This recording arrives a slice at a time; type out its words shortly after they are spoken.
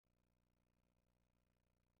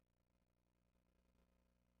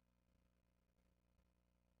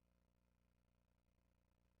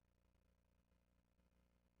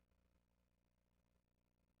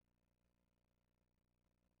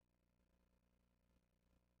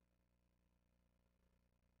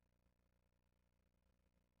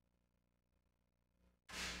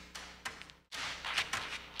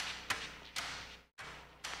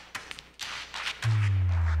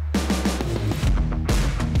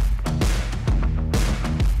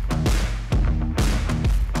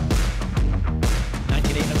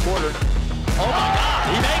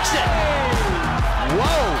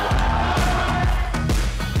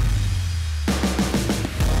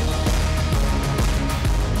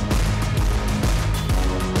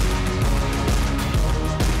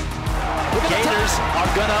Tigers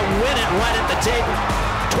are gonna win it right at the table.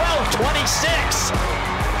 12-26.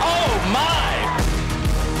 Oh my!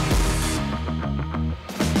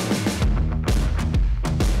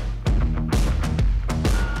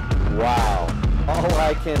 Wow. All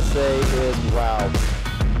I can say is wow.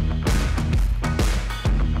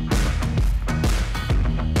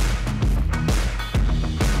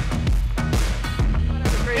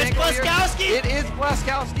 It's Blaskowski. It is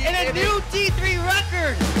Blaskowski. And a new D3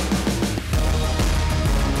 record.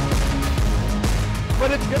 But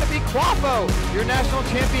it's going to be Quaffo, your national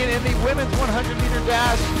champion in the women's 100-meter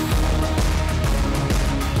dash.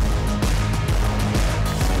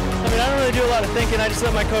 I mean, I don't really do a lot of thinking. I just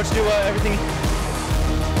let my coach do everything.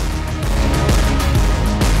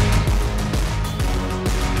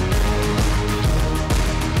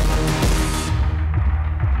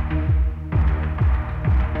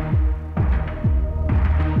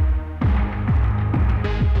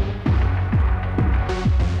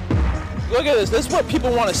 Look at this. This is what people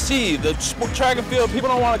want to see. The track and field. People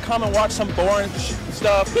don't want to come and watch some boring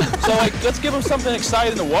stuff. So, like, let's give them something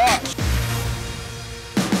exciting to watch.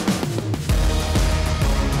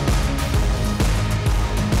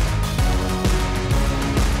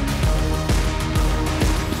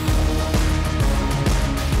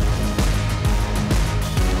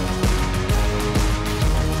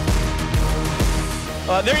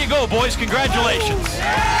 There you go, boys. Congratulations.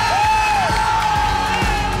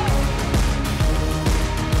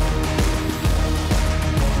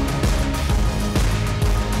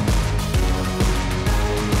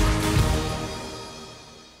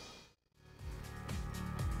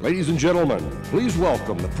 Ladies and gentlemen, please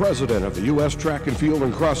welcome the president of the U.S. Track and Field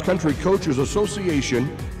and Cross Country Coaches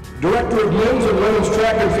Association, Director of Men's and Women's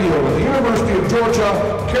Track and Field at the University of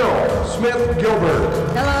Georgia, Carol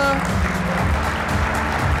Smith-Gilbert. Hello.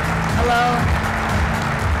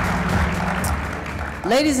 Hello.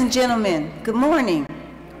 Ladies and gentlemen, good morning.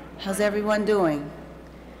 How's everyone doing?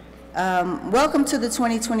 Welcome to the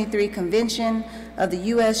 2023 convention of the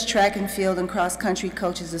U.S. Track and Field and Cross Country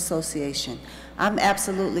Coaches Association. I'm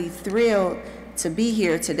absolutely thrilled to be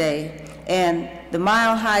here today, and the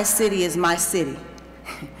Mile High City is my city.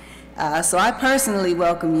 So I personally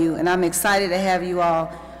welcome you, and I'm excited to have you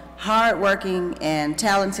all hardworking and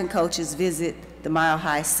talented coaches visit the Mile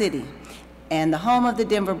High City, and the home of the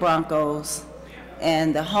Denver Broncos,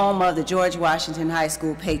 and the home of the George Washington High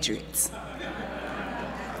School Patriots.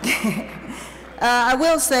 I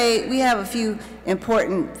will say we have a few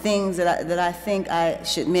important things that I think I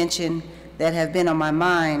should mention that have been on my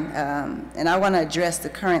mind, and I want to address the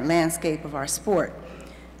current landscape of our sport.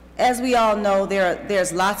 As we all know,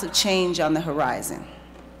 there's lots of change on the horizon.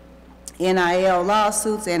 NIL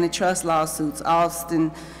lawsuits, antitrust lawsuits,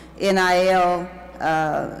 Austin, NIL,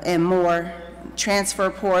 and more, transfer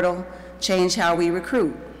portal, change how we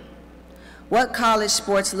recruit. What college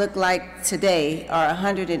sports look like today are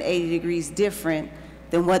 180 degrees different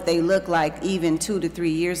than what they look like even 2 to 3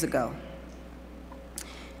 years ago,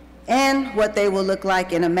 and what they will look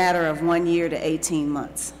like in a matter of 1 year to 18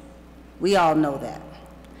 months. We all know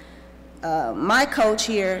that. My coach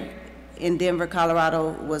here in Denver,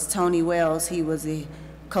 Colorado was Tony Wells. He was the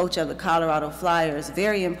coach of the Colorado Flyers,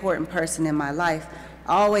 very important person in my life.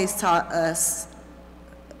 Always taught us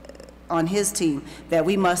on his team that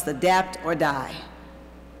we must adapt or die.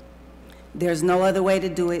 There's no other way to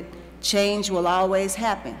do it. Change will always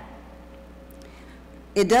happen.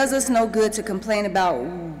 It does us no good to complain about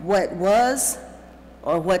what was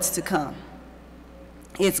or what's to come.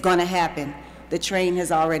 It's going to happen. The train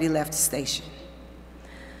has already left the station.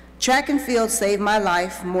 Track and field saved my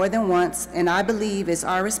life more than once, and I believe it's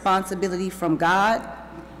our responsibility from God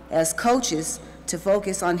as coaches to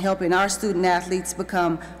focus on helping our student athletes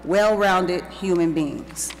become well-rounded human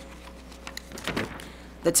beings.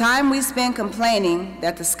 The time we spend complaining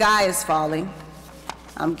that the sky is falling,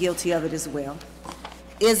 I'm guilty of it as well,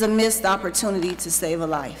 is a missed opportunity to save a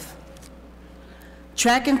life.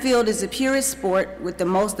 Track and field is the purest sport with the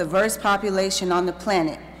most diverse population on the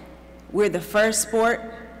planet. We're the first sport,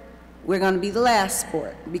 we're going to be the last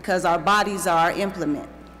sport because our bodies are our implement.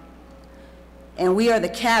 And we are the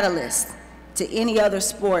catalyst to any other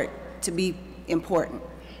sport to be important.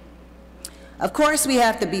 Of course, we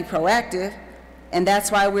have to be proactive, and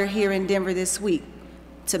that's why we're here in Denver this week,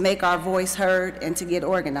 to make our voice heard and to get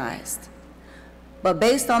organized. But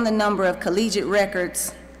based on the number of collegiate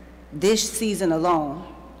records this season alone,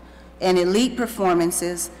 and elite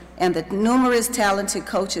performances, and the numerous talented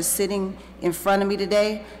coaches sitting in front of me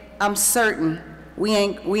today, I'm certain we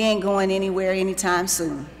ain't going anywhere anytime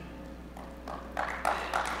soon.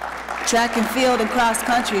 Track and field and cross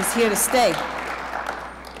country is here to stay.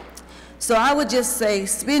 So So I would just say,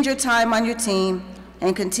 spend your time on your team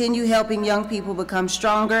and continue helping young people become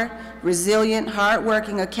stronger, resilient,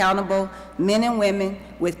 hardworking, accountable men and women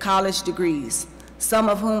with college degrees, some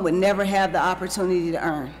of whom would never have the opportunity to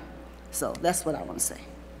earn. So that's what I want to say.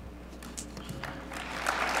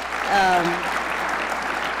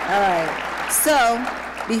 All right, so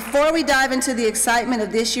before we dive into the excitement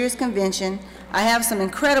of this year's convention, I have some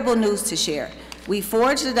incredible news to share. We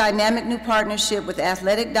forged a dynamic new partnership with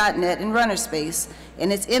Athletic.net and RunnerSpace,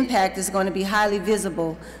 and its impact is going to be highly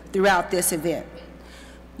visible throughout this event.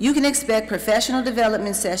 You can expect professional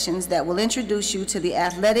development sessions that will introduce you to the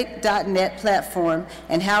Athletic.net platform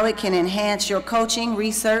and how it can enhance your coaching,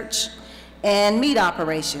 research, and meet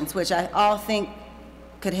operations, which I all think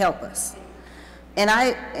could help us. And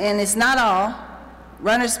it's not all.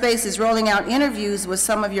 RunnerSpace is rolling out interviews with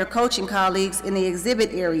some of your coaching colleagues in the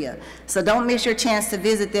exhibit area, so don't miss your chance to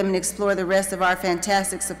visit them and explore the rest of our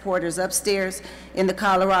fantastic supporters upstairs in the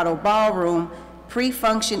Colorado Ballroom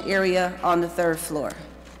pre-function area on the 3rd floor.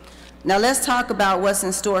 Now let's talk about what's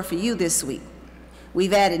in store for you this week.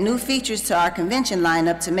 We've added new features to our convention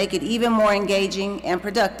lineup to make it even more engaging and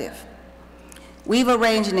productive. We've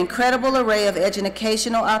arranged an incredible array of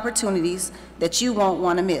educational opportunities that you won't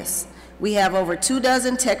want to miss. We have over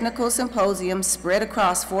 24 technical symposiums spread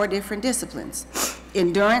across 4 different disciplines: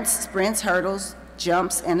 endurance, sprints, hurdles,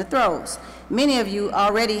 jumps, and the throws. Many of you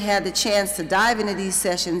already had the chance to dive into these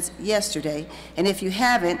sessions yesterday, and if you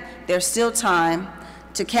haven't, there's still time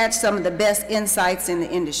to catch some of the best insights in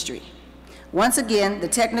the industry. Once again, the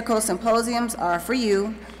technical symposiums are for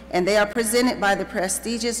you, and they are presented by the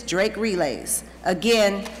prestigious Drake Relays.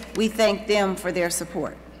 Again, we thank them for their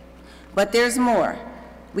support. But there's more.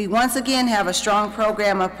 We once again have a strong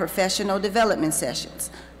program of professional development sessions,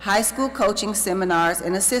 high school coaching seminars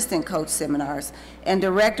and assistant coach seminars, and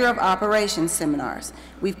director of operations seminars.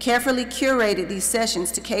 We've carefully curated these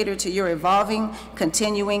sessions to cater to your evolving,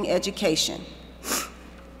 continuing education.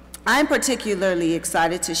 I'm particularly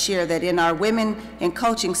excited to share that in our Women in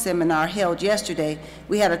Coaching seminar held yesterday,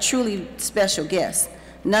 we had a truly special guest,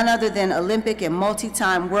 none other than Olympic and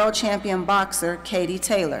multi-time world champion boxer Katie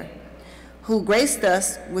Taylor, who graced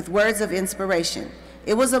us with words of inspiration.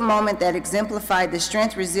 It was a moment that exemplified the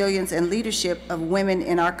strength, resilience, and leadership of women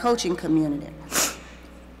in our coaching community.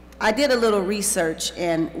 I did a little research,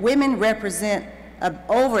 and women represent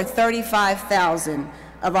over 35,000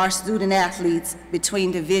 of our student athletes between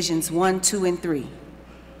divisions 1, 2, and 3.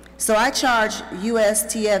 So I charge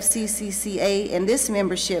USTFCCCA and this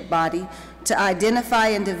membership body to identify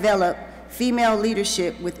and develop female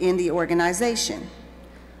leadership within the organization.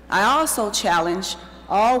 I also challenge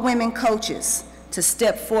all women coaches to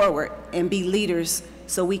step forward and be leaders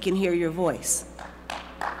so we can hear your voice.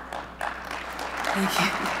 Thank you.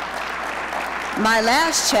 My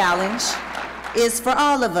last challenge is for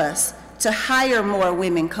all of us to hire more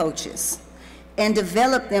women coaches and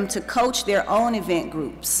develop them to coach their own event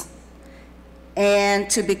groups and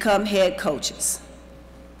to become head coaches.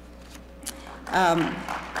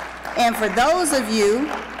 And for those of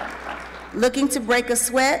you looking to break a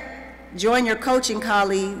sweat, join your coaching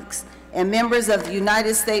colleagues and members of the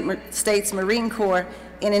United States Marine Corps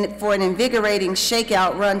for an invigorating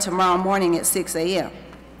shakeout run tomorrow morning at 6 a.m.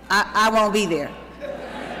 I won't be there,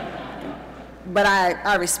 but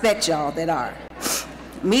I respect y'all that are.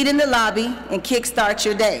 Meet in the lobby and kickstart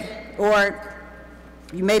your day, or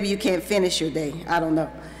maybe you can't finish your day, I don't know.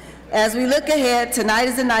 As we look ahead, tonight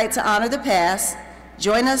is the night to honor the past.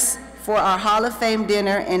 Join us for our Hall of Fame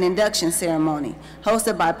dinner and induction ceremony,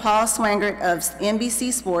 hosted by Paul Swangert of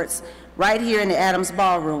NBC Sports, right here in the Adams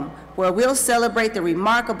Ballroom, where we'll celebrate the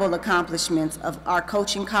remarkable accomplishments of our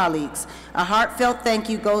coaching colleagues. A heartfelt thank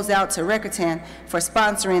you goes out to Recruiting for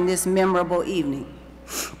sponsoring this memorable evening.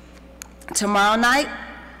 Tomorrow night,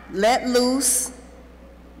 let loose,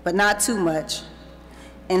 but not too much,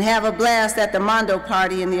 and have a blast at the Mondo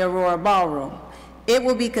Party in the Aurora Ballroom. It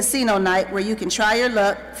will be casino night where you can try your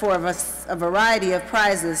luck for a variety of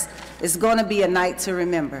prizes. It's going to be a night to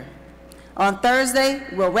remember. On Thursday,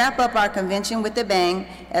 we'll wrap up our convention with a bang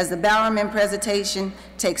as the Bowerman presentation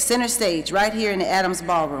takes center stage right here in the Adams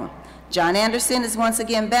Ballroom. John Anderson is once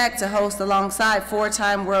again back to host alongside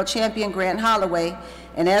 4-time world champion Grant Holloway,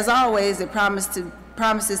 and as always, it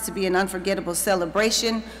promises to be an unforgettable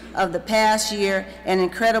celebration of the past year and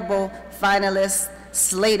incredible finalist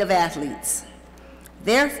slate of athletes.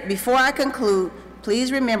 Before I conclude,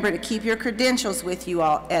 please remember to keep your credentials with you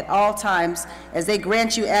all at all times as they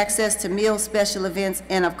grant you access to meal special events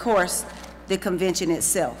and, of course, the convention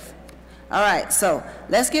itself. All right, so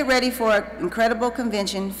let's get ready for an incredible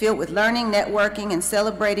convention filled with learning, networking, and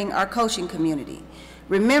celebrating our coaching community.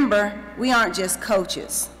 Remember, we aren't just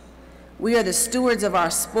coaches. We are the stewards of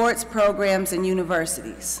our sports programs and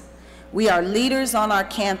universities. We are leaders on our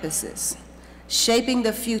campuses, shaping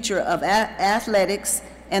the future of athletics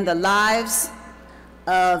and the lives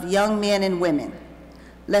of young men and women.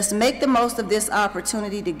 Let's make the most of this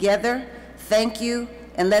opportunity together. Thank you,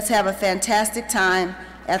 and let's have a fantastic time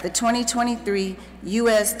at the 2023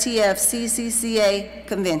 USTFCCCA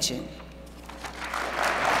Convention.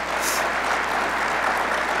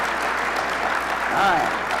 All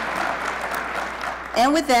right.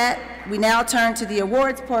 And with that, we now turn to the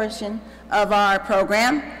awards portion of our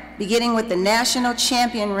program, beginning with the National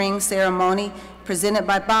Champion Ring ceremony presented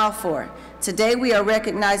by Balfour. Today we are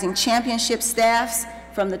recognizing championship staffs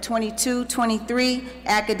from the 22-23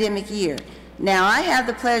 academic year. Now I have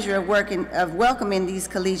the pleasure of welcoming these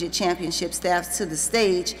collegiate championship staffs to the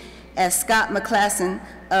stage as Scott McClasson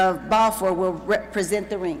of Balfour will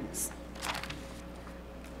present the rings.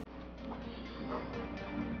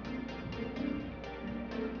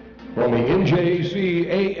 From the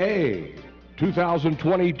NJCAA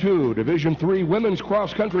 2022 Division III Women's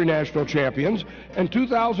Cross Country National Champions and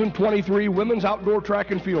 2023 Women's Outdoor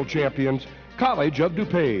Track and Field Champions, College of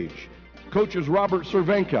DuPage. Coaches Robert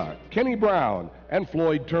Cervenka, Kenny Brown, and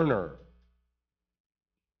Floyd Turner.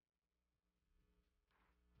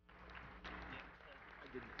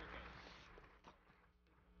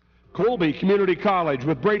 Colby Community College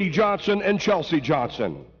with Brady Johnson and Chelsea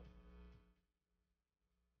Johnson.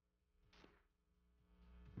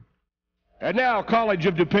 And now, College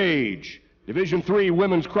of DuPage, Division III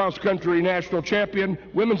Women's Cross Country National Champion,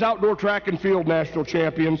 Women's Outdoor Track and Field National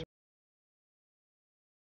Champions.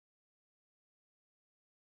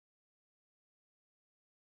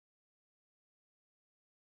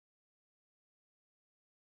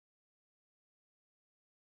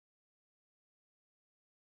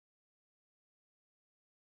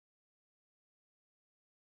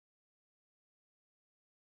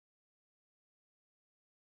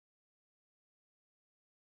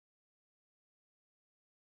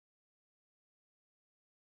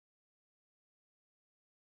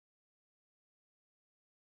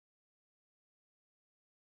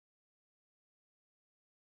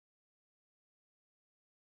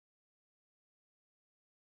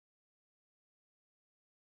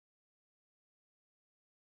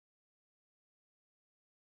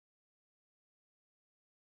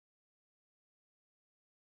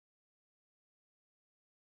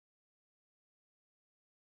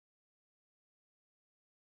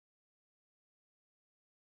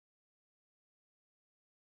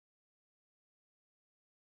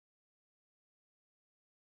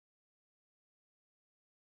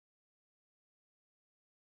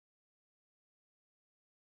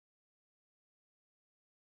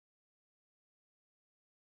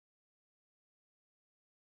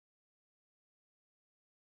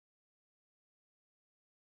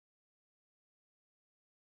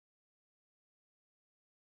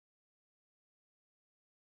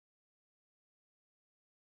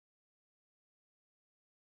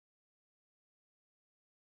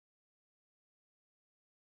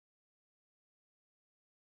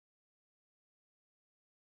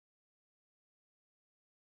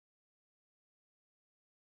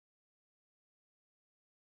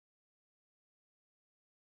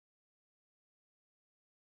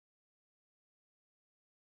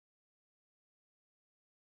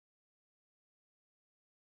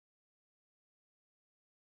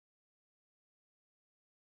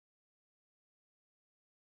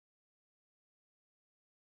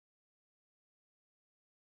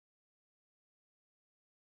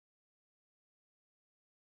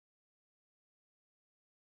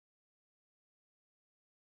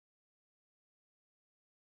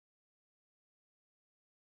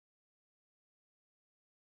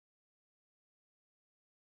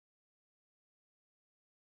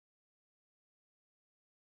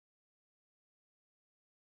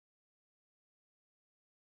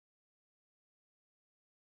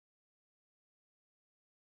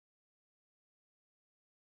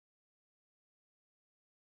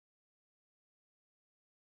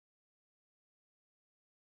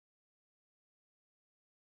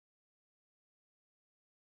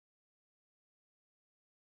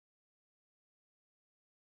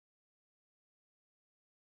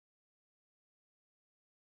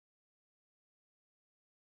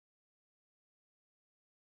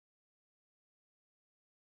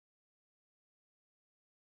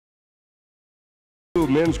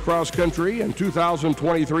 Men's Cross Country and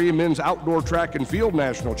 2023 Men's Outdoor Track and Field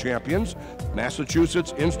National Champions,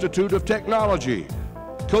 Massachusetts Institute of Technology.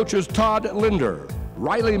 Coaches Todd Linder,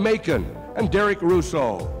 Riley Macon, and Derek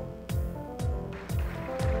Russo.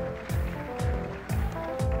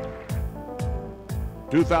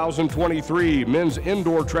 2023 Men's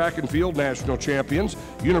Indoor Track and Field National Champions,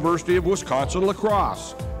 University of Wisconsin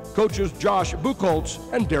Lacrosse. Coaches Josh Buchholz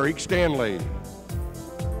and Derek Stanley.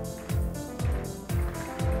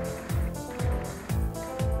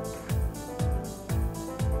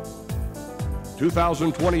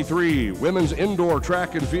 (2023) Women's Indoor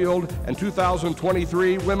Track and Field and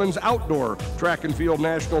 2023 Women's Outdoor Track and Field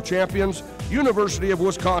National Champions, University of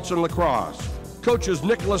Wisconsin Lacrosse. Coaches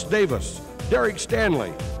Nicholas Davis, Derek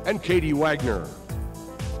Stanley, and Katie Wagner.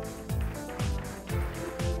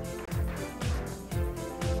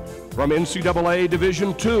 From NCAA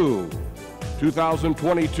Division II,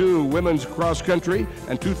 2022 Women's Cross Country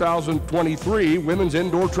and 2023 Women's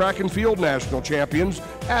Indoor Track and Field National Champions,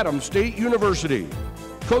 Adams State University.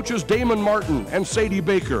 Coaches Damon Martin and Sadie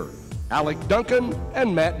Baker, Alec Duncan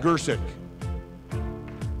and Matt Gersick.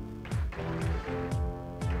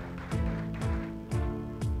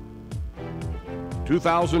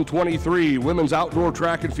 (2023 Women's Outdoor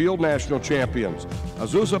Track and Field National Champions,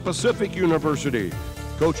 Azusa Pacific University.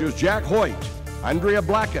 Coaches Jack Hoyt, Andrea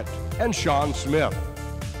Blackett, and Sean Smith.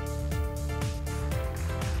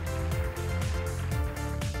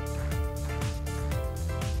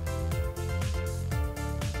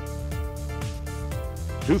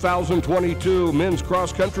 (2022 Men's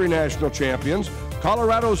Cross Country National Champions,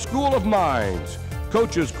 Colorado School of Mines.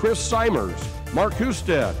 Coaches Chris Simers, Mark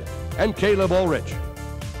Husted, and Caleb Ulrich.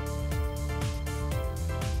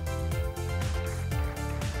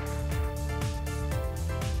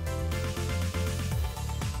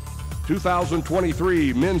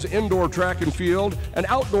 (2023 Men's Indoor Track and Field and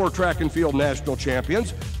Outdoor Track and Field National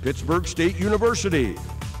Champions, Pittsburgh State University.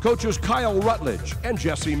 Coaches Kyle Rutledge and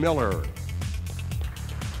Jesse Miller.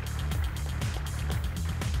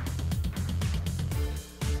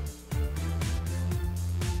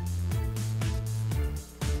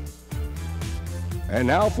 And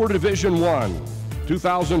now for Division I,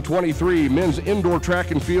 2023 Men's Indoor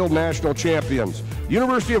Track and Field National Champions,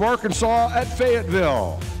 University of Arkansas at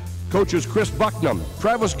Fayetteville. Coaches Chris Bucknam,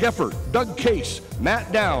 Travis Geffert, Doug Case, Matt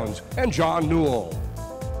Downs, and John Newell.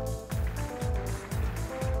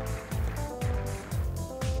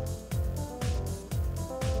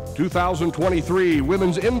 (2023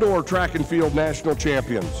 Women's Indoor Track and Field National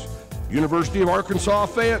Champions, University of Arkansas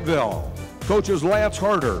Fayetteville. Coaches Lance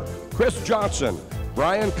Harder, Chris Johnson,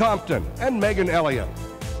 Brian Compton, and Megan Elliott.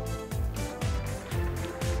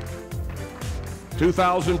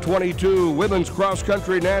 2022 Women's Cross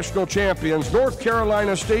Country National Champions, North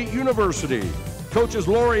Carolina State University. Coaches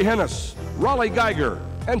Lori Hennis, Raleigh Geiger,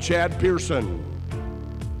 and Chad Pearson.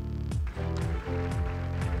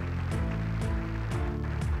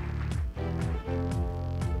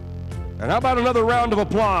 And how about another round of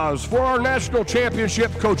applause for our national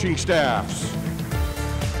championship coaching staffs?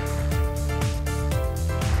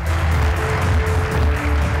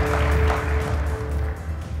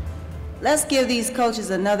 Let's give these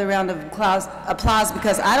coaches another round of applause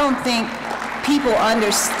because I don't think people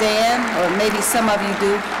understand, or maybe some of you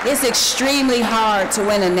do, it's extremely hard to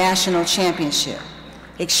win a national championship.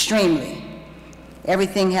 Extremely.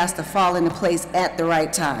 Everything has to fall into place at the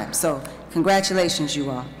right time. So congratulations,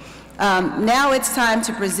 you all. Now it's time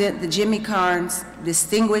to present the Jimmy Carnes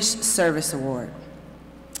Distinguished Service Award.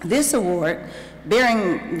 This award,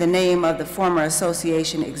 bearing the name of the former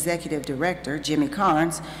association executive director, Jimmy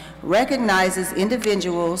Carnes, recognizes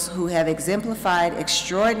individuals who have exemplified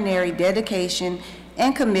extraordinary dedication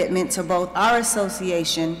and commitment to both our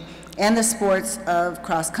association and the sports of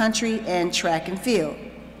cross country and track and field.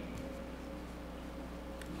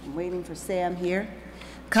 I'm waiting for Sam here.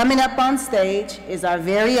 Coming up on stage is our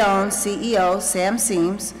very own CEO, Sam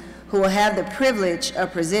Seams, who will have the privilege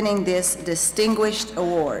of presenting this distinguished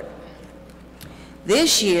award.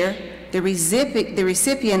 This year, the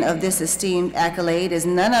recipient of this esteemed accolade is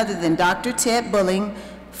none other than Dr. Ted Bulling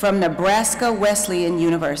from Nebraska Wesleyan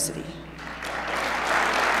University.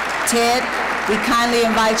 Ted, we kindly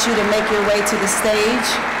invite you to make your way to the stage.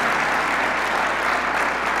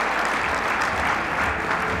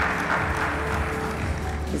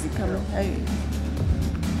 Is he coming? Hey.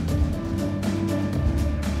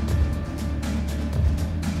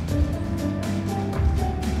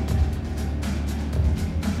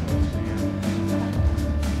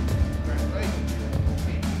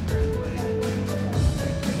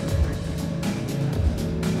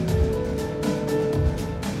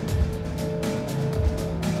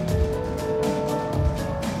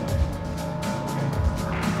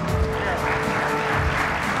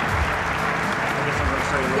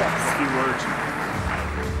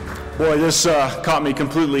 Boy, this caught me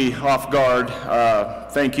completely off guard.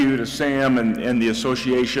 Thank you to Sam and the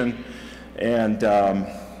association And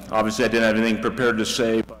obviously I didn't have anything prepared to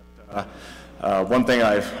say, but one thing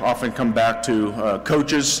I've often come back to,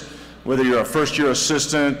 coaches, whether you're a first-year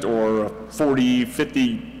assistant or a 40,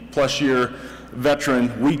 50 plus year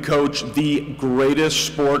veteran, we coach the greatest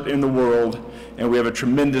sport in the world, and we have a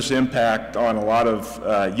tremendous impact on a lot of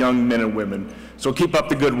young men and women. So keep up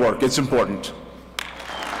the good work. It's important.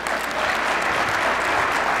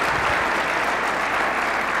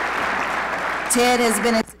 Ted has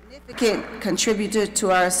been a significant contributor to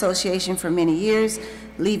our association for many years,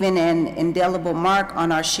 leaving an indelible mark on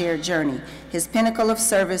our shared journey. His pinnacle of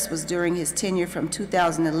service was during his tenure from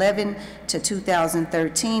 2011 to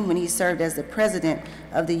 2013 when he served as the president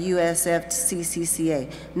of the USTFCCCA.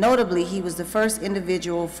 Notably, he was the first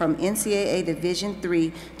individual from NCAA Division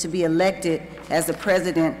III to be elected as the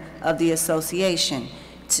president of the association.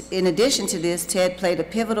 In addition to this, Ted played a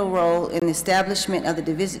pivotal role in the establishment of the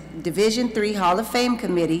Division III Hall of Fame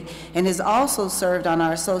Committee and has also served on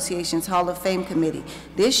our association's Hall of Fame Committee.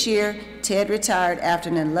 This year, Ted retired after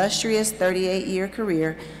an illustrious 38-year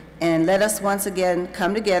career, and let us once again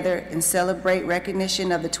come together and celebrate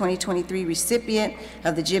recognition of the 2023 recipient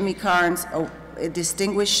of the Jimmy Carnes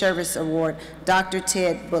Distinguished Service Award, Dr.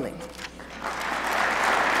 Ted Bulling.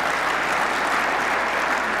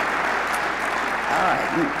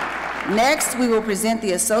 Next, we will present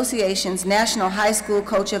the association's National High School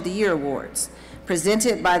Coach of the Year Awards,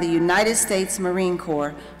 presented by the United States Marine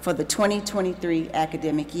Corps for the 2023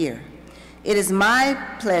 academic year. It is my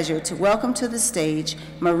pleasure to welcome to the stage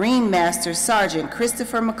Marine Master Sergeant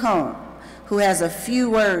Christopher McComb, who has a few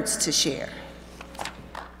words to share.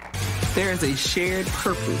 There is a shared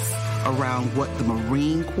purpose around what the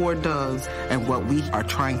Marine Corps does and what we are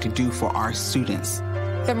trying to do for our students.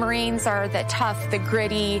 The Marines are the tough, the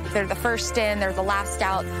gritty, they're the first in, they're the last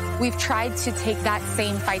out. We've tried to take that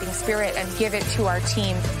same fighting spirit and give it to our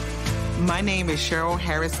team. My name is Cheryl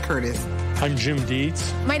Harris Curtis. I'm Jim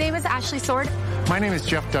Dietz. My name is Ashley Sword. My name is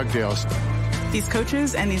Jeff Dugdales. These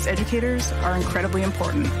coaches and these educators are incredibly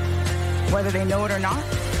important. Whether they know it or not,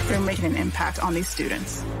 they're making an impact on these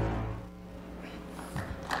students.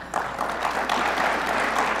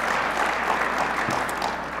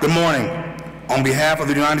 Good morning. On behalf of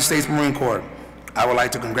the United States Marine Corps, I would like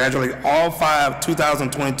to congratulate all 5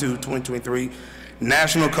 2022-2023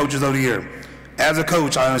 National Coaches of the Year. As a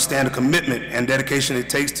coach, I understand the commitment and dedication it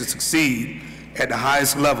takes to succeed at the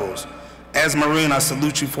highest levels. As a Marine, I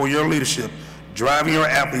salute you for your leadership, driving your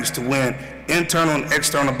athletes to win internal and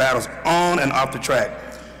external battles on and off the track.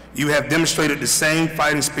 You have demonstrated the same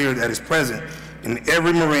fighting spirit that is present in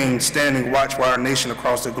every Marine standing watch for our nation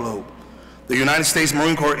across the globe. The United States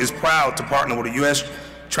Marine Corps is proud to partner with the U.S.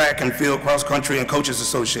 Track and Field Cross Country and Coaches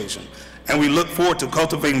Association, and we look forward to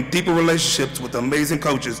cultivating deeper relationships with amazing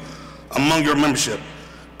coaches among your membership.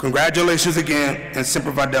 Congratulations again, and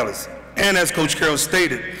Semper Fidelis. And as Coach Carroll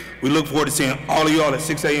stated, we look forward to seeing all of y'all at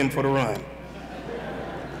 6 a.m. for the run.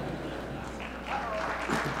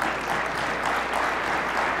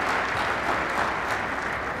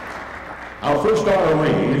 Our first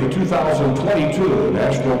honoree, the 2022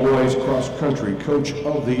 National Boys Cross Country Coach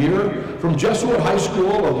of the Year from Jesuit High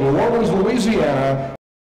School of New Orleans, Louisiana,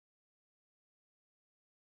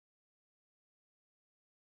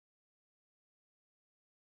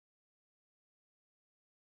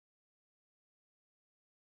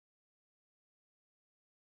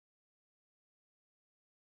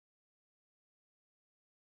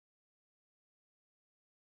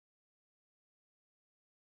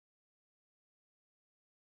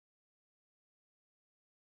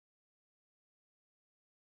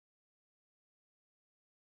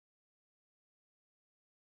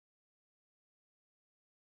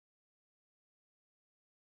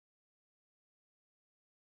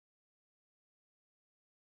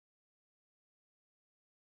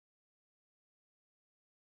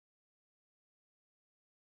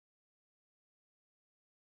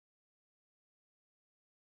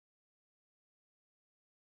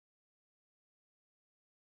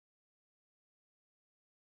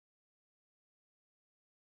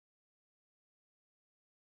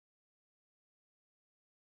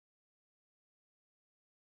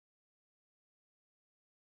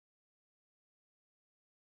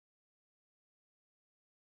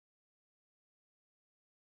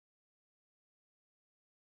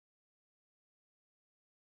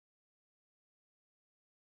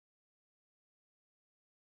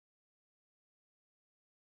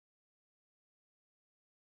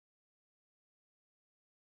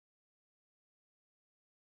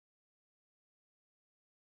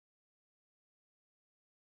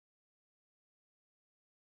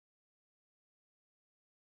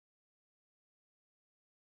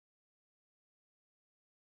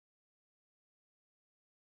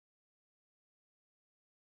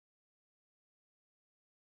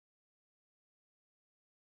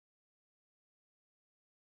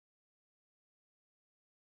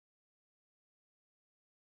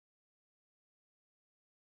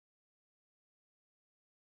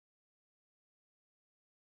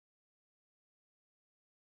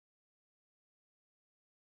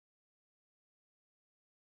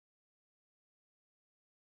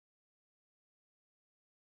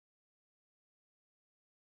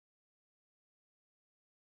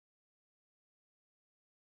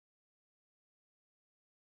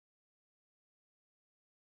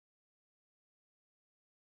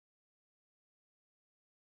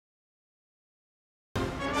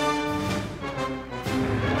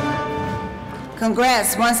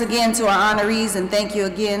 Congrats once again to our honorees, and thank you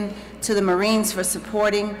again to the Marines for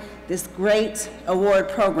supporting this great award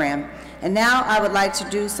program. And now I would like to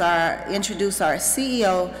introduce our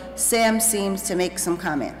CEO, Sam Seams, to make some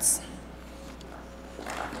comments.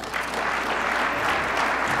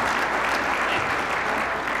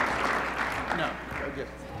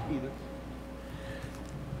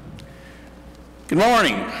 Good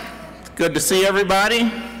morning. It's good to see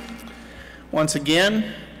everybody. Once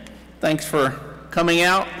again, thanks for coming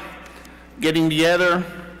out, getting together,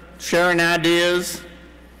 sharing ideas,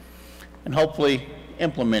 and hopefully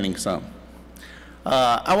implementing some.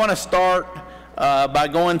 I want to start by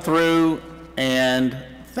going through and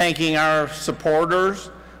thanking our supporters.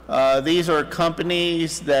 These are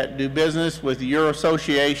companies that do business with your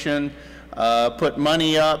association, put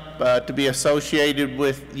money up to be associated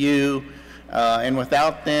with you, and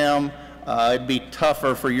without them, it'd be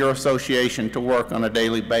tougher for your association to work on a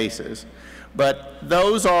daily basis. But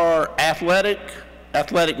those are Athletic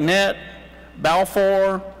Net,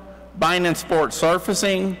 Balfour, Bynum Sports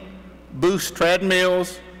Surfacing, Boost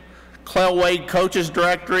Treadmills, Clell Wade Coaches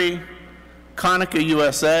Directory, Konica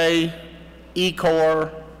USA,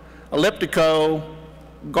 Ecor, Elliptico,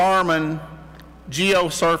 Garmin, Geo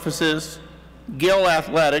Surfaces, Gill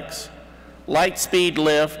Athletics, Lightspeed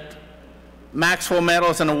Lift, Maxwell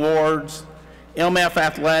Medals and Awards, MF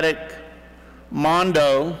Athletic,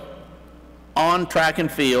 Mondo, On Track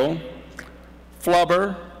and Field,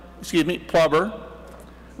 Plubber,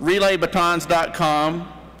 RelayBatons.com,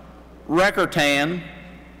 Recordtan,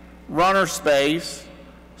 Runner Space,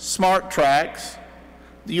 Smart Tracks,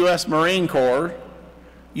 the U.S. Marine Corps,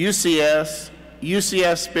 UCS,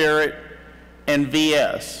 UCS Spirit, and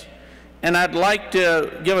VS. And I'd like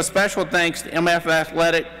to give a special thanks to MF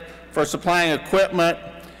Athletic for supplying equipment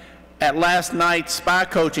at last night's SPY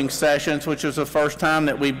coaching sessions, which was the first time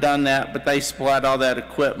that we've done that, but they supplied all that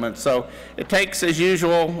equipment. So it takes, as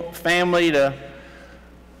usual, a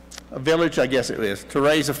village, I guess it is, to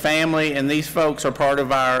raise a family, and these folks are part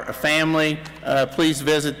of our family. Please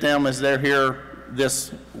visit them as they're here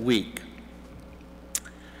this week.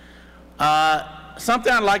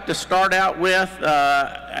 Something I'd like to start out with,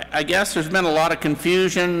 I guess there's been a lot of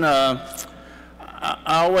confusion.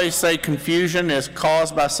 I always say confusion is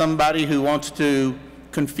caused by somebody who wants to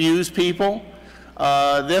confuse people.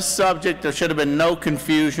 This subject there should have been no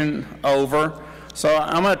confusion over. So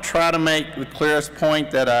I'm going to try to make the clearest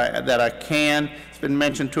point that I can. It's been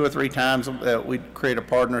mentioned 2 or 3 times that we create a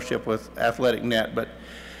partnership with Athletic Net, but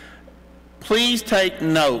please take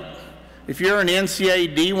note. If you're an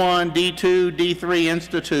NCAA D1, D2, D3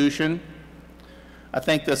 institution, I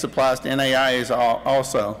think this applies to NAIAs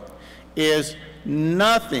also, is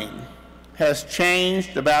nothing has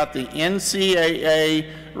changed about the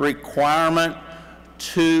NCAA requirement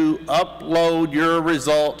to upload your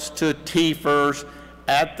results to TFERS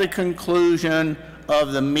at the conclusion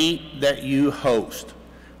of the meet that you host.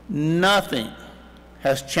 Nothing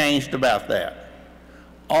has changed about that.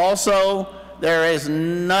 Also, there is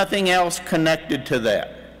nothing else connected to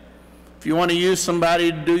that. If you want to use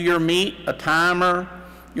somebody to do your meet, a timer,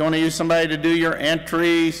 you want to use somebody to do your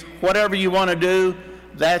entries, whatever you want to do,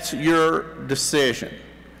 that's your decision.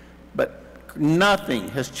 But nothing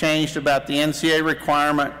has changed about the NCAA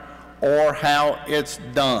requirement or how it's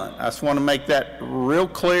done. I just want to make that real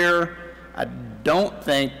clear. I don't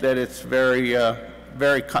think that it's very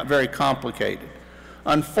complicated.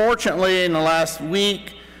 Unfortunately, in the last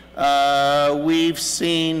week, we've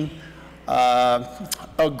seen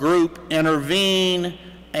a group intervene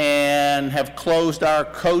and have closed our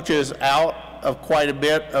coaches out of quite a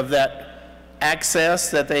bit of that access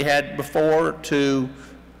that they had before to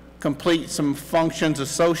complete some functions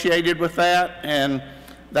associated with that, and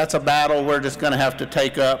that's a battle we're just going to have to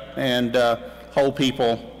take up and hold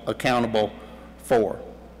people accountable for.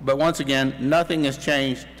 But once again, nothing has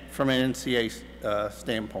changed from an NCAA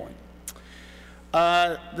standpoint.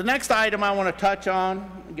 The next item I want to touch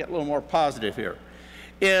on, get a little more positive here,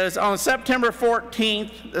 is on September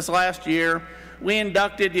 14th this last year, we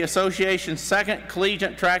inducted the association's 2nd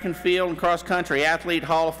Collegiate Track and Field and Cross Country Athlete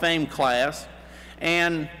Hall of Fame class.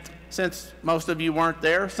 And since most of you weren't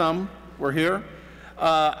there, some were here,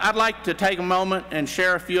 I'd like to take a moment and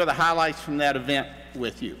share a few of the highlights from that event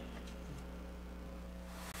with you.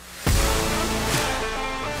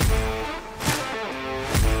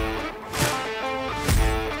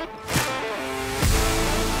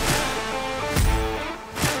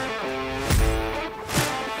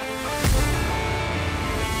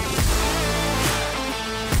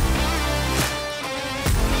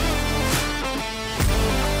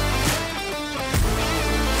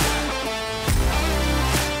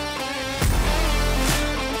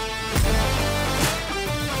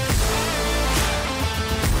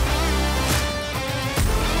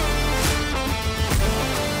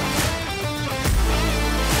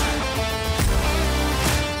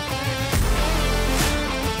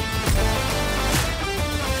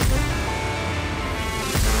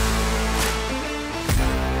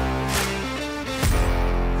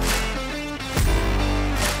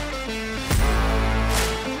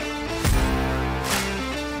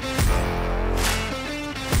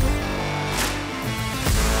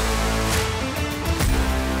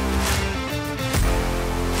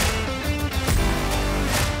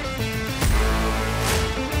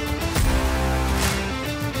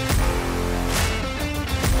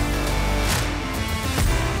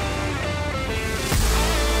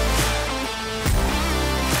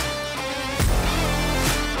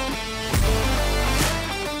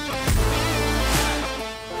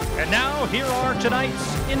 here are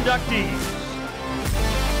tonight's inductees.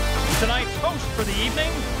 Tonight's host for the evening,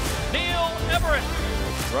 Neil Everett.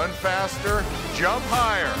 Run faster, jump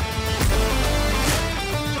higher.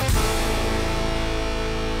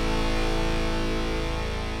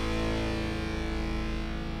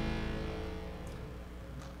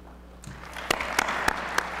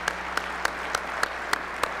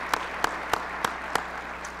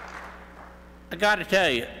 I got to tell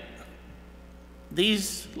you,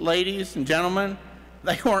 these ladies and gentlemen,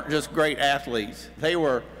 they weren't just great athletes. They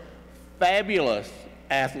were fabulous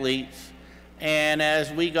athletes. And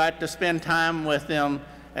as we got to spend time with them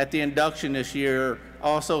at the induction this year,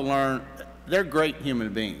 also learned they're great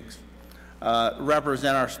human beings,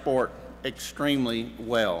 represent our sport extremely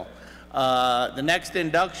well. The next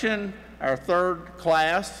induction, our third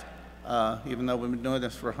class, even though we've been doing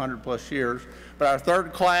this for 100+ years, but our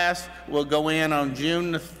third class will go in on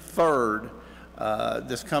June the 3rd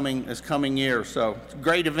this coming year. So it's a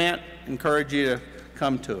great event. Encourage you to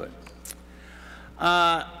come to it.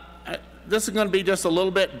 This is going to be just a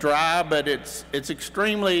little bit dry, but it's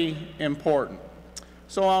extremely important.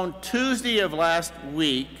 So on Tuesday of last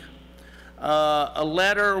week, a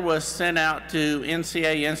letter was sent out to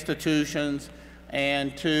NCAA institutions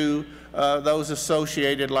and to those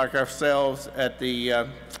associated like ourselves at the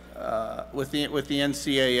with the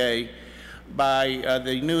NCAA by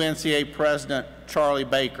the new NCAA president, Charlie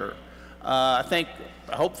Baker. I think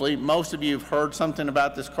hopefully most of you have heard something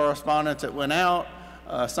about this correspondence that went out.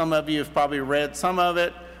 Some of you have probably read some of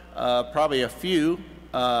it, probably a few.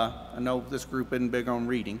 I know this group isn't big on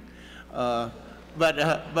reading, but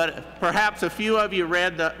perhaps a few of you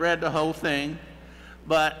read the whole thing.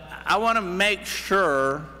 But I want to make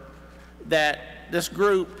sure that this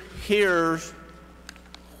group hears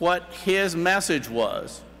what his message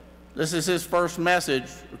was. This is his first message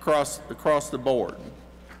across the board.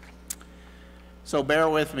 So bear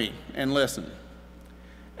with me and listen.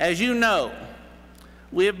 As you know,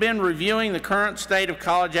 we have been reviewing the current state of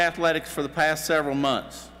college athletics for the past several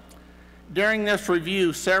months. During this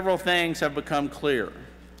review, several things have become clear.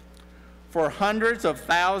 For hundreds of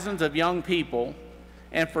thousands of young people,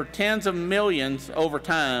 and for tens of millions over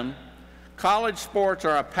time, college sports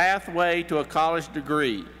are a pathway to a college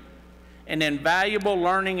degree, an invaluable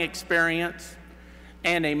learning experience,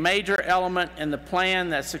 and a major element in the plan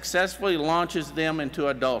that successfully launches them into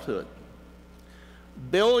adulthood.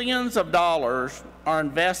 Billions of dollars are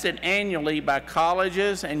invested annually by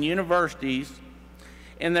colleges and universities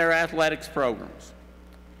in their athletics programs,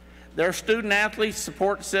 their student athlete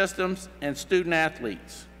support systems, and student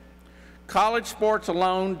athletes. College sports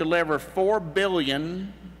alone deliver $4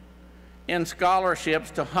 billion in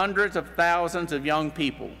scholarships to hundreds of thousands of young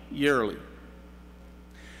people yearly.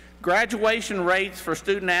 Graduation rates for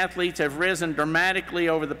student athletes have risen dramatically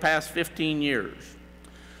over the past 15 years.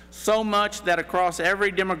 So much that across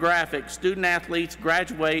every demographic, student athletes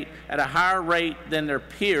graduate at a higher rate than their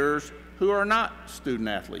peers who are not student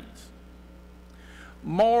athletes.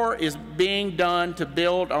 More is being done to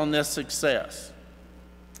build on this success.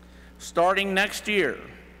 Starting next year,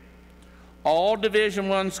 all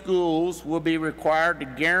Division I schools will be required to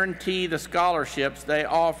guarantee the scholarships they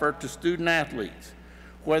offer to student athletes,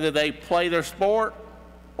 whether they play their sport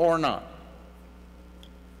or not.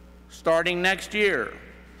 Starting next year,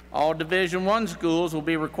 all Division I schools will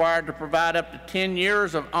be required to provide up to 10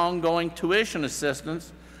 years of ongoing tuition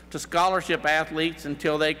assistance to scholarship athletes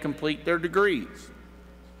until they complete their degrees.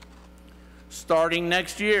 Starting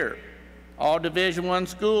next year, all Division I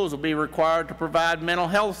schools will be required to provide mental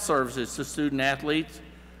health services to student athletes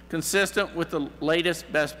consistent with the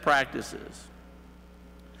latest best practices.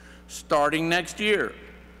 Starting next year,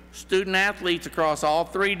 student athletes across all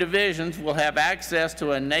 3 divisions will have access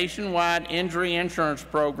to a nationwide injury insurance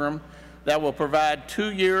program that will provide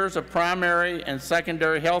 2 years of primary and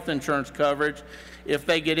secondary health insurance coverage if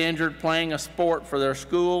they get injured playing a sport for their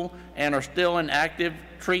school and are still in active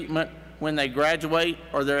treatment when they graduate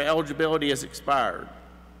or their eligibility is expired.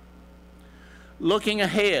 Looking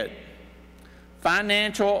ahead,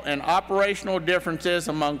 financial and operational differences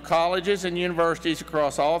among colleges and universities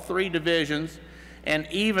across all 3 divisions and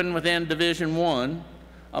even within Division I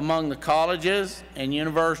among the colleges and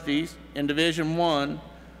universities in Division I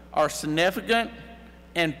are significant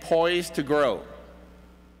and poised to grow.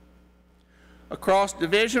 Across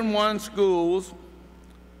Division I, schools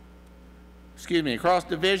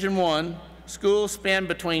spend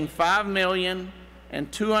between $5 million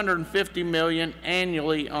and $250 million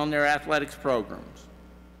annually on their athletics programs.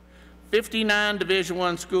 59 Division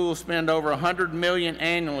I schools spend over $100 million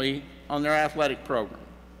annually on their athletic program.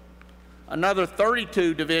 Another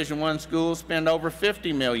 32 Division I schools spend over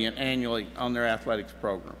 $50 million annually on their athletics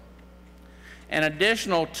program. An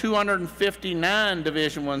additional 259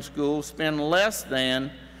 Division I schools spend less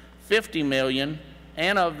than $50 million,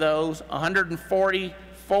 and of those,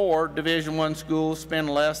 144 Division I schools spend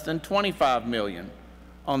less than $25 million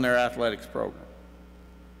on their athletics program.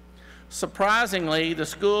 Surprisingly, the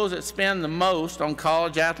schools that spend the most on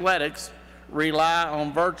college athletics rely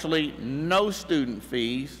on virtually no student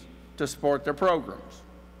fees to support their programs.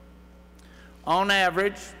 On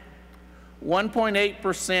average,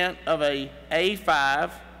 1.8% of a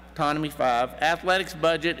A5, Autonomy 5, athletics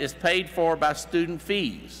budget is paid for by student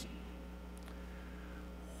fees,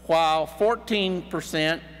 while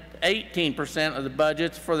 14%, 18% of the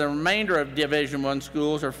budgets for the remainder of Division I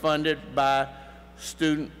schools are funded by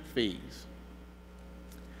student fees.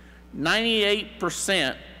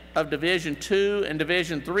 98% of Division II and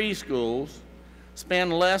Division III schools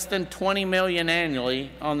spend less than $20 million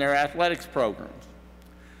annually on their athletics programs.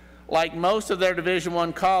 Like most of their Division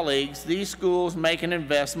I colleagues, these schools make an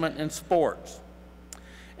investment in sports.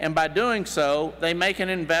 And by doing so, they make an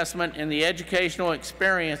investment in the educational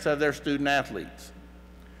experience of their student athletes.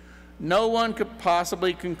 No one could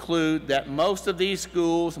possibly conclude that most of these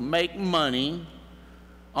schools make money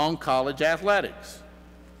on college athletics.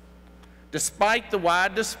 Despite the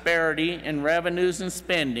wide disparity in revenues and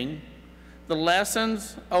spending, the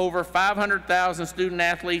lessons over 500,000 student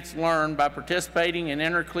athletes learn by participating in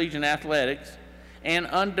intercollegiate athletics, and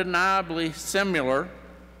undeniably similar,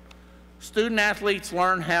 student athletes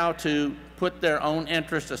learn how to put their own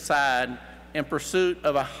interests aside in pursuit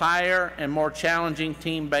of a higher and more challenging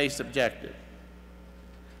team-based objective.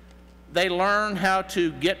 They learn how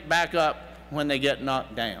to get back up when they get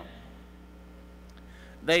knocked down.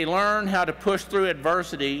 They learn how to push through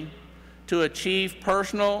adversity to achieve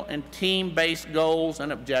personal and team-based goals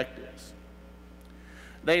and objectives.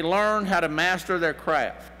 They learn how to master their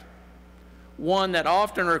craft, one that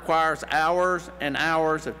often requires hours and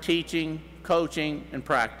hours of teaching, coaching, and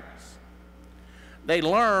practice. They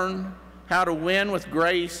learn how to win with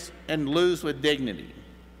grace and lose with dignity.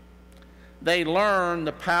 They learn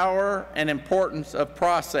the power and importance of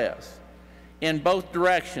process in both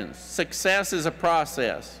directions. Success is a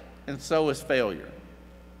process, and so is failure.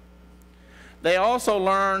 They also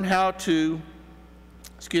learn how to,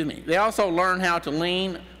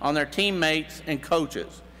 lean on their teammates and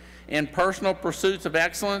coaches in personal pursuits of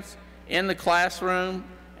excellence in the classroom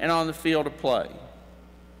and on the field of play.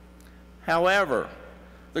 However,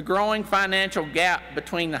 the growing financial gap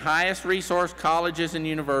between the highest resource colleges and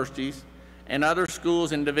universities and other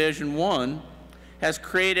schools in Division I has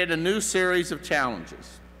created a new series of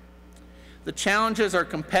challenges. The challenges are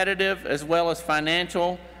competitive as well as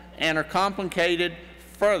financial, and are complicated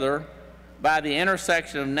further by the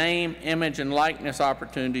intersection of name, image, and likeness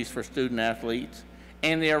opportunities for student athletes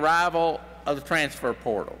and the arrival of the transfer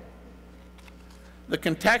portal. The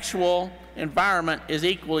contextual environment is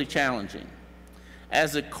equally challenging.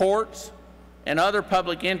 As the courts and other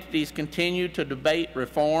public entities continue to debate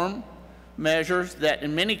reform measures that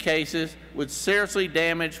in many cases would seriously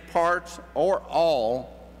damage parts or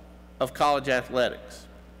all of college athletics.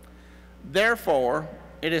 Therefore,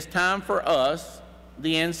 it is time for us,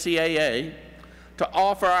 the NCAA, to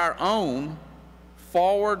offer our own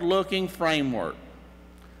forward-looking framework.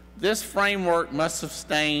 This framework must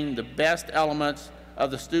sustain the best elements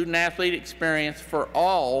of the student-athlete experience for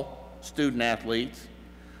all student athletes,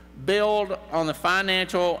 build on the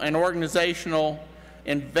financial and organizational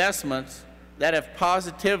investments that have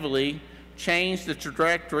positively changed the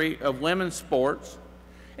trajectory of women's sports,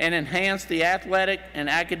 and enhance the athletic and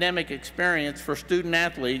academic experience for student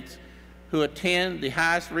athletes who attend the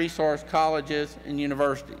highest resource colleges and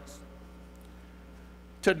universities.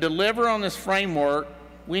 To deliver on this framework,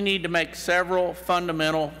 we need to make several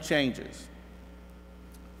fundamental changes.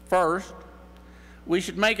 First, we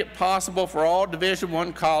should make it possible for all Division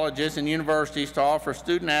I colleges and universities to offer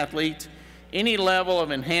student athletes any level of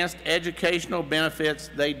enhanced educational benefits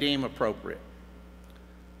they deem appropriate.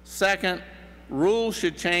 Second, rules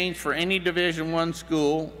should change for any Division I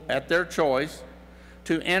school at their choice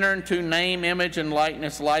to enter into name, image, and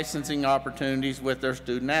likeness licensing opportunities with their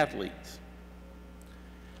student athletes.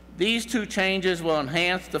 These two changes will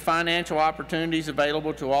enhance the financial opportunities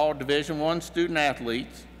available to all Division I student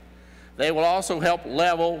athletes. They will also help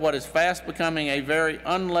level what is fast becoming a very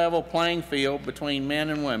unlevel playing field between men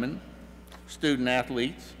and women, student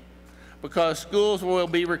athletes, because schools will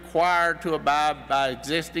be required to abide by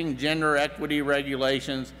existing gender equity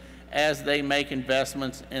regulations as they make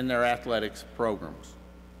investments in their athletics programs.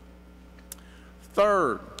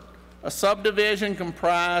 Third, A subdivision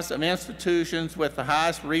comprised of institutions with the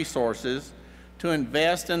highest resources to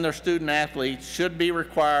invest in their student athletes should be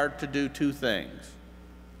required to do two things.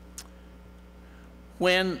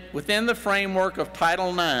 When within the framework of Title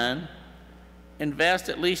IX, invest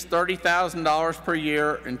at least $30,000 per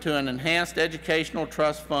year into an enhanced educational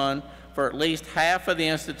trust fund for at least half of the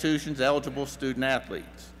institution's eligible student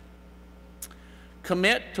athletes.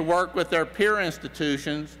 Commit to work with their peer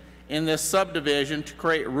institutions in this subdivision to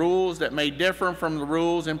create rules that may differ from the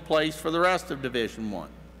rules in place for the rest of Division I.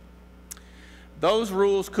 Those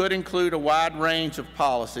rules could include a wide range of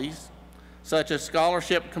policies, such as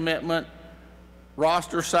scholarship commitment,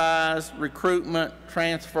 roster size, recruitment,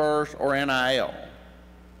 transfers, or NIL.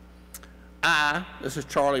 This is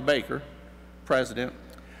Charlie Baker, President,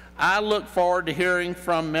 I look forward to hearing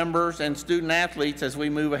from members and student athletes as we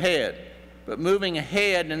move ahead, but moving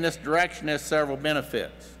ahead in this direction has several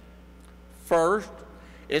benefits. First,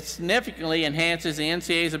 it significantly enhances the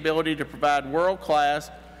NCAA's ability to provide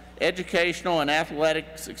world-class educational and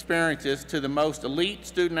athletics experiences to the most elite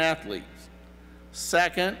student athletes.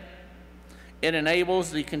 Second, it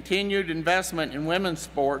enables the continued investment in women's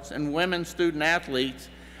sports and women's student athletes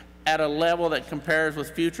at a level that compares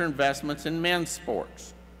with future investments in men's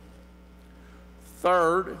sports.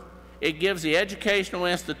 Third, it gives the educational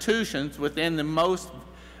institutions within the most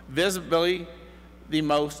visibility,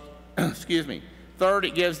 Third,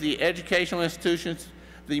 it gives the educational institutions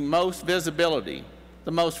the most visibility,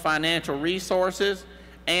 the most financial resources,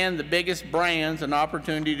 and the biggest brands an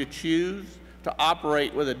opportunity to choose to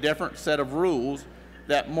operate with a different set of rules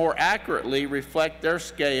that more accurately reflect their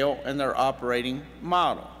scale and their operating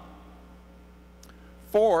model.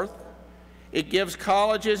 Fourth, it gives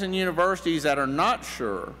colleges and universities that are not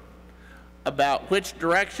sure about which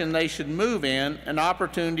direction they should move in an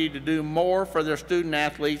opportunity to do more for their student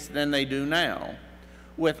athletes than they do now,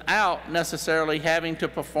 without necessarily having to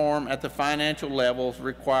perform at the financial levels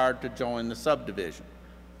required to join the subdivision.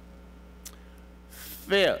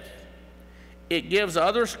 Fifth, it gives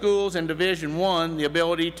other schools in Division I the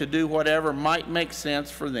ability to do whatever might make sense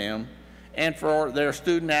for them and for their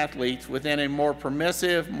student athletes within a more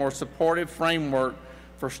permissive, more supportive framework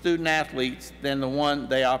for student athletes than the one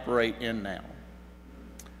they operate in now.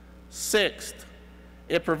 Sixth,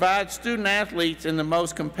 it provides student athletes in the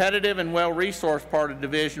most competitive and well-resourced part of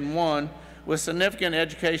Division I with significant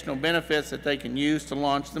educational benefits that they can use to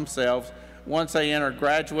launch themselves once they enter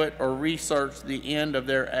graduate or reach the end of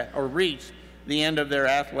their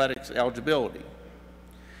athletics eligibility.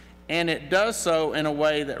 And it does so in a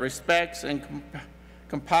way that respects and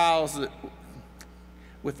compiles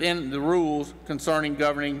within the rules concerning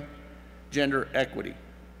governing gender equity.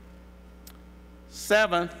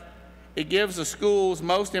 Seventh, it gives the schools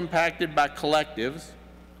most impacted by collectives,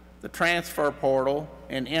 the transfer portal,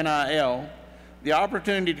 and NIL, the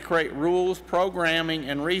opportunity to create rules, programming,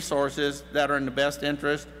 and resources that are in the best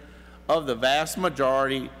interest of the vast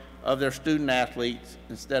majority of their student athletes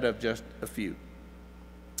instead of just a few.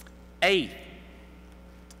 Eighth,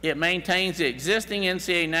 it maintains the existing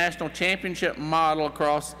NCAA national championship model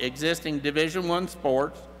across existing Division I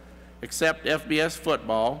sports, except FBS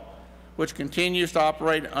football, which continues to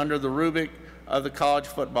operate under the rubric of the college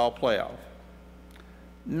football playoff.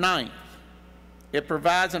 Ninth, it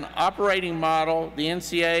provides an operating model the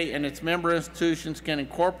NCAA and its member institutions can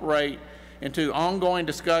incorporate into ongoing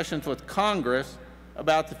discussions with Congress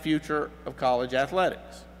about the future of college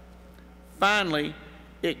athletics. Finally,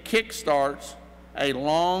 it kickstarts a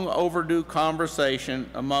long overdue conversation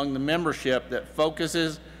among the membership that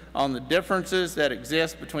focuses on the differences that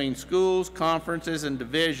exist between schools, conferences, and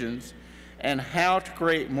divisions, and how to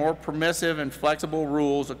create more permissive and flexible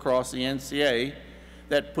rules across the NCAA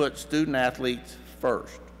that put student athletes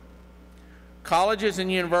first. Colleges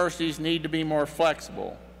and universities need to be more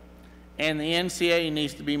flexible, and the NCAA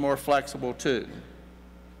needs to be more flexible too.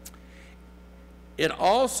 It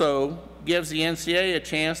also gives the NCAA a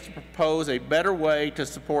chance to propose a better way to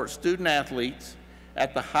support student athletes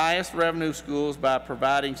at the highest revenue schools by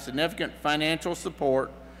providing significant financial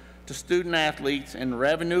support to student athletes in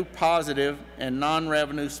revenue positive and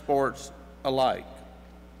non-revenue sports alike.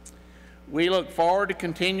 We look forward to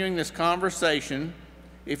continuing this conversation.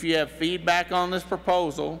 If you have feedback on this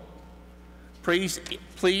proposal, please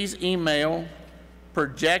email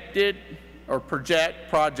project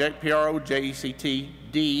project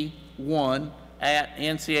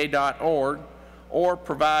D1@nca.org or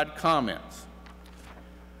provide comments.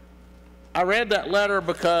 I read that letter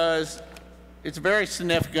because it's very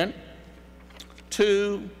significant.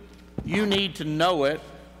 Two, you need to know it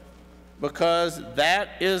because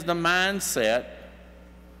that is the mindset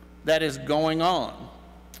that is going on.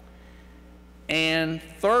 And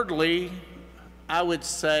thirdly, I would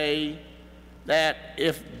say that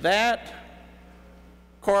if that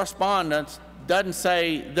correspondence doesn't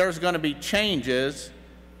say there's going to be changes,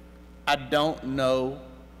 I don't know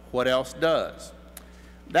what else does.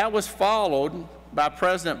 That was followed by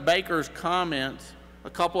President Baker's comments a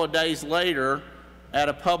couple of days later at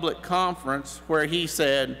a public conference where he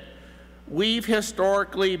said, "We've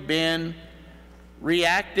historically been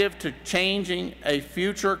reactive to changing a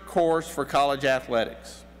future course for college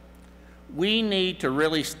athletics. We need to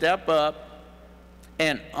really step up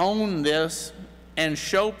and own this and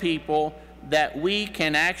show people that we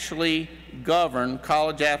can actually govern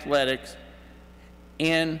college athletics.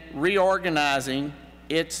 In reorganizing,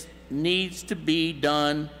 it needs to be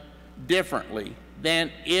done differently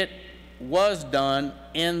than it was done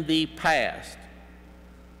in the past."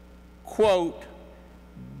 Quote,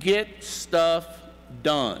 "Get stuff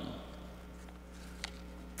done."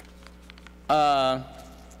 You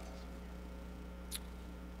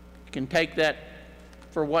can take that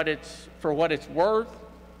for what it's worth.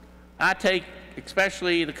 I take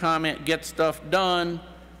especially the comment "get stuff done"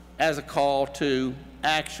 as a call to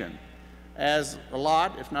action. As a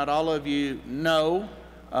lot, if not all of you know,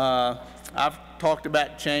 I've talked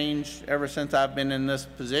about change ever since I've been in this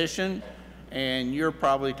position, and you're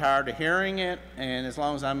probably tired of hearing it, and as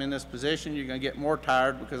long as I'm in this position, you're going to get more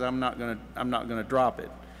tired because I'm not going to drop it.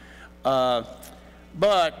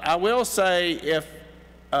 But I will say,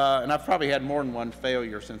 and I've probably had more than one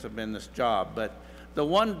failure since I've been in this job, but the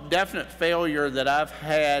one definite failure that I've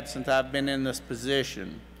had since I've been in this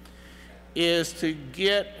position is to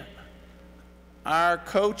get our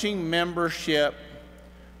coaching membership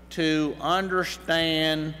to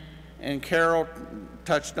understand, and Carol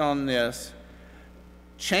touched on this,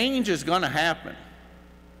 change is going to happen.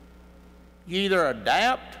 You either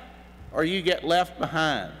adapt or you get left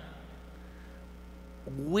behind.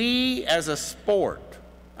 We as a sport,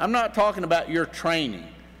 I'm not talking about your training.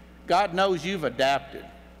 God knows you've adapted.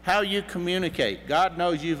 How you communicate, God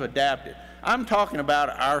knows you've adapted. I'm talking about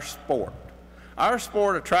our sport. Our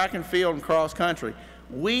sport of track and field and cross country.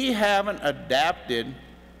 We haven't adapted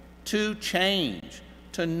to change,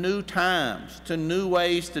 to new times, to new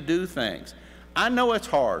ways to do things. I know it's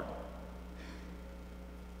hard.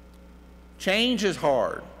 Change is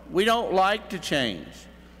hard. We don't like to change.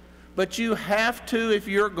 But you have to if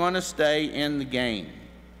you're going to stay in the game.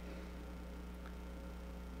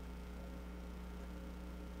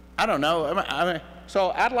 I don't know.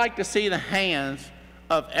 So I'd like to see the hands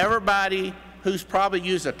of everybody who's probably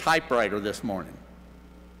used a typewriter this morning.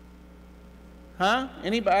 Huh?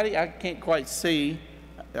 Anybody? I can't quite see.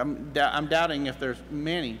 I'm doubting if there's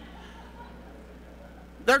many.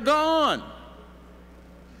 They're gone.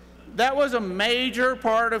 That was a major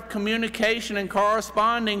part of communication and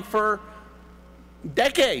corresponding for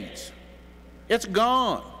decades. It's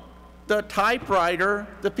gone. The typewriter,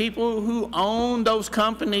 the people who own those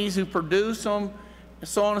companies who produce them,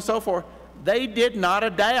 so on and so forth, they did not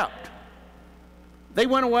adapt. They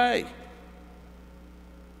went away.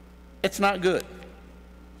 It's not good.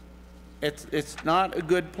 It's not a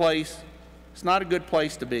good place. It's not a good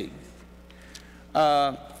place to be.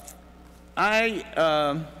 I'm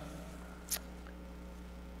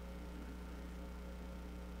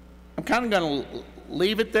kind of going to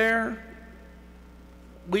leave it there.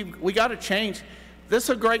 We got to change. This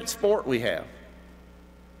is a great sport we have.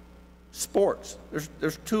 Sports.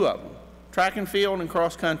 There's two of them: track and field and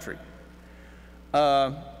cross country.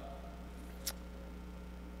 I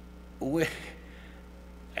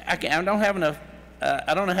don't have enough.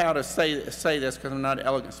 I don't know how to say this because I'm not an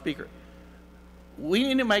elegant speaker. We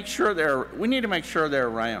need to make sure they're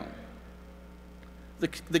around.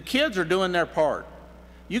 The kids are doing their part.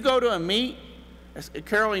 You go to a meet.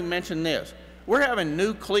 Caroline mentioned this. We're having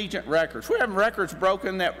new collegiate records. We're having records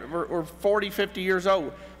broken that were 40, 50 years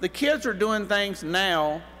old. The kids are doing things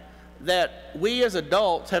now that we as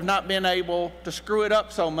adults have not been able to screw it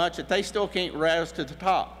up so much that they still can't rise to the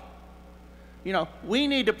top. You know, we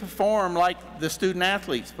need to perform like the student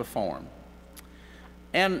athletes perform.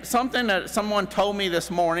 And something that someone told me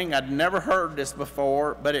this morning, I'd never heard this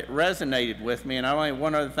before, but it resonated with me, and I only have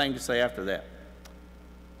one other thing to say after that.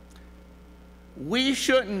 We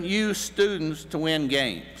shouldn't use students to win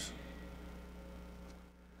games.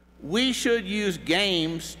 We should use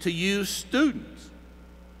games to use students.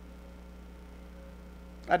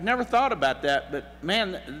 I'd never thought about that, but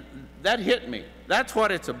man, that hit me. That's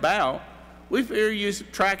what it's about. We use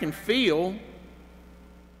track and field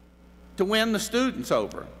to win the students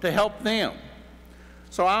over, to help them.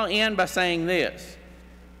 So I'll end by saying this.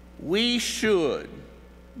 We should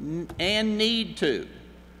and need to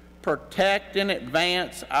protect and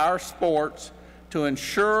advance our sports to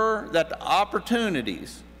ensure that the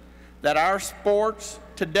opportunities that our sports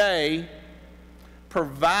today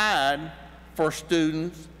provide for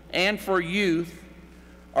students and for youth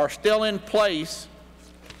are still in place,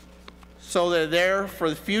 so they're there for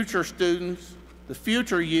the future students, the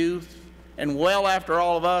future youth, and well after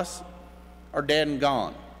all of us are dead and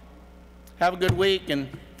gone. Have a good week, and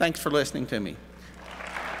thanks for listening to me.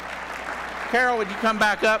 Carol, would you come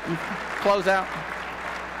back up and close out?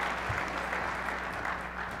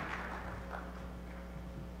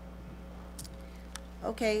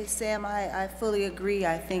 Okay, Sam, I fully agree.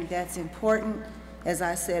 I think that's important. As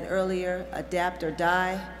I said earlier, adapt or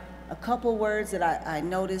die. A couple words that I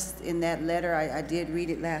noticed in that letter, I did read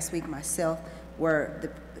it last week myself,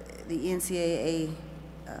 were the NCAA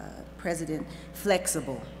president,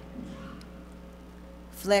 flexible.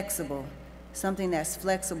 Flexible. Something that's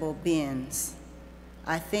flexible bends.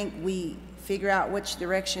 I think we figure out which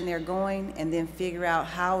direction they're going and then figure out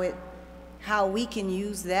how we can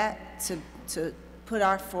use that to put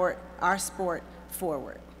our sport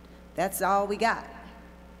forward. That's all we got.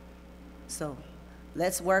 So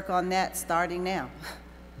let's work on that starting now.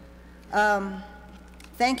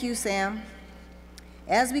 Thank you, Sam.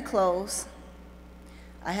 As we close,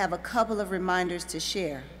 I have a couple of reminders to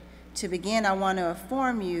share. To begin, I want to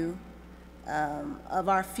inform you of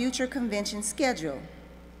our future convention schedule.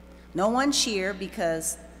 No one cheer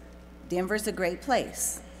because Denver's a great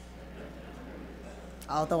place,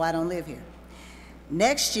 although I don't live here.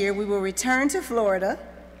 Next year, we will return to Florida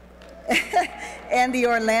and the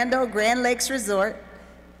Orlando Grand Lakes Resort,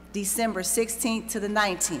 December 16th to the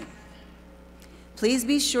 19th. Please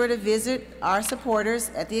be sure to visit our supporters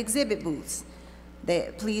at the exhibit booths.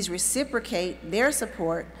 Please reciprocate their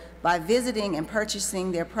support by visiting and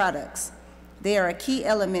purchasing their products. They are a key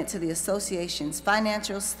element to the association's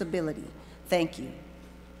financial stability. Thank you.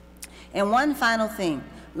 And one final thing.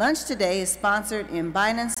 Lunch today is sponsored by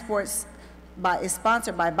Bynum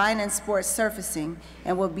Sports Surfacing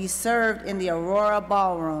and will be served in the Aurora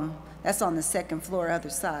Ballroom. That's on the second floor,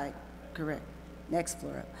 other side, correct, next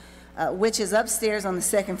floor up, which is upstairs on the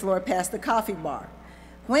second floor past the coffee bar.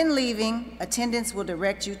 When leaving, attendants will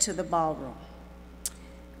direct you to the ballroom.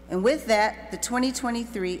 And with that, the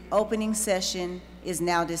 2023 opening session is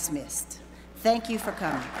now dismissed. Thank you for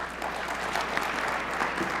coming.